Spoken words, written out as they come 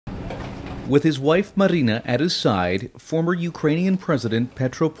With his wife Marina at his side, former Ukrainian President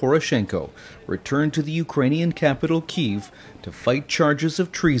Petro Poroshenko returned to the Ukrainian capital Kyiv to fight charges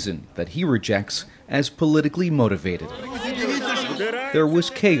of treason that he rejects as politically motivated. There was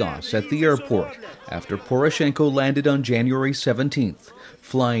chaos at the airport after Poroshenko landed on January 17th,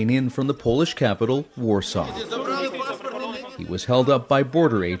 flying in from the Polish capital, Warsaw. He was held up by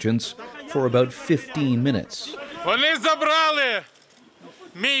border agents for about 15 minutes. Вони забрали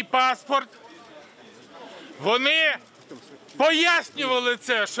мій паспорт. Вони пояснювали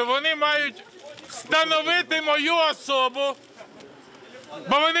це, що вони мають встановити мою особу,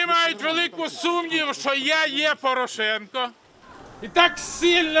 бо вони мають велику сумнів, що я є Порошенко. І так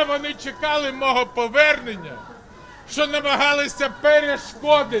сильно вони чекали мого повернення, що намагалися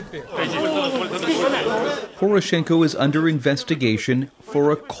перешкодити. Poroshenko is under investigation for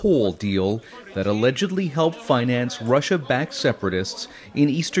a coal deal that allegedly helped finance Russia-backed separatists in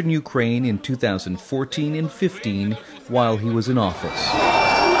eastern Ukraine in 2014 and 15 while he was in office.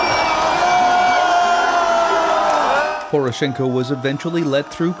 Poroshenko was eventually let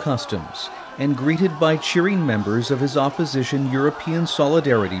through customs and greeted by cheering members of his opposition European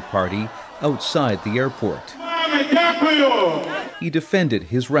Solidarity Party outside the airport. He defended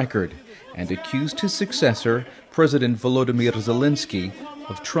his record and accused his successor, President Volodymyr Zelensky,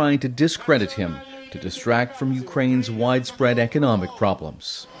 of trying to discredit him to distract from Ukraine's widespread economic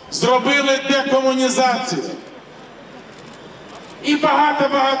problems. Зробили декомунізацію. І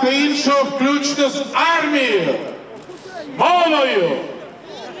багато іншого, включно з армією, мовою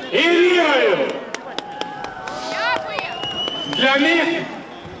і вірою. Для них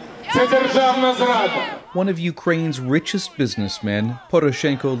це державна зрада. One of Ukraine's richest businessmen,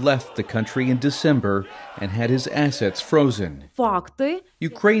 Poroshenko left the country in December and had his assets frozen.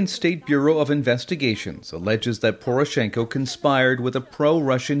 Ukraine's State Bureau of Investigations alleges that Poroshenko conspired with a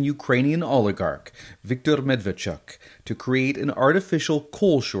pro-Russian Ukrainian oligarch, Viktor Medvedchuk, to create an artificial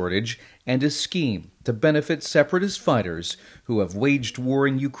coal shortage and a scheme to benefit separatist fighters who have waged war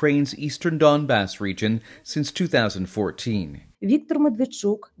in Ukraine's eastern Donbass region since 2014. Віктор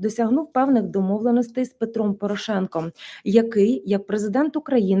Медведчук досягнув певних домовленостей з Петром Порошенком, який, як президент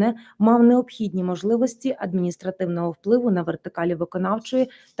України, мав необхідні можливості адміністративного впливу на вертикалі виконавчої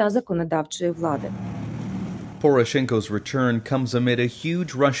та законодавчої влади. Poroshenko's return comes amid a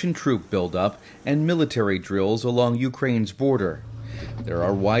huge Russian troop buildup and military drills along Ukraine's border. There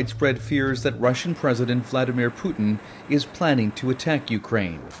are widespread fears that Russian President Vladimir Putin is planning to attack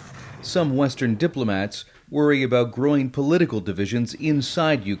Ukraine. Some Western diplomats worry about growing political divisions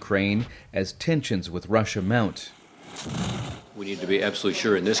inside Ukraine as tensions with Russia mount. We need to be absolutely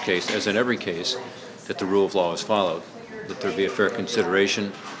sure in this case, as in every case, that the rule of law is followed, that there be a fair consideration,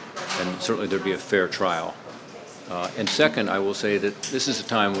 and certainly there be a fair trial. And second, I will say that this is a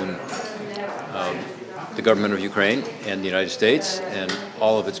time when the government of Ukraine and the United States and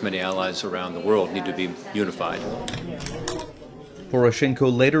all of its many allies around the world need to be unified. Poroshenko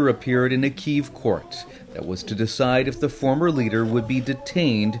later appeared in a Kyiv court that was to decide if the former leader would be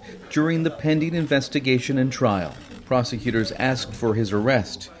detained during the pending investigation and trial. Prosecutors asked for his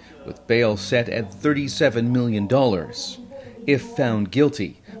arrest, with bail set at $37 million. If found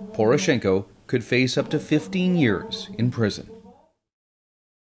guilty, Poroshenko could face up to 15 years in prison.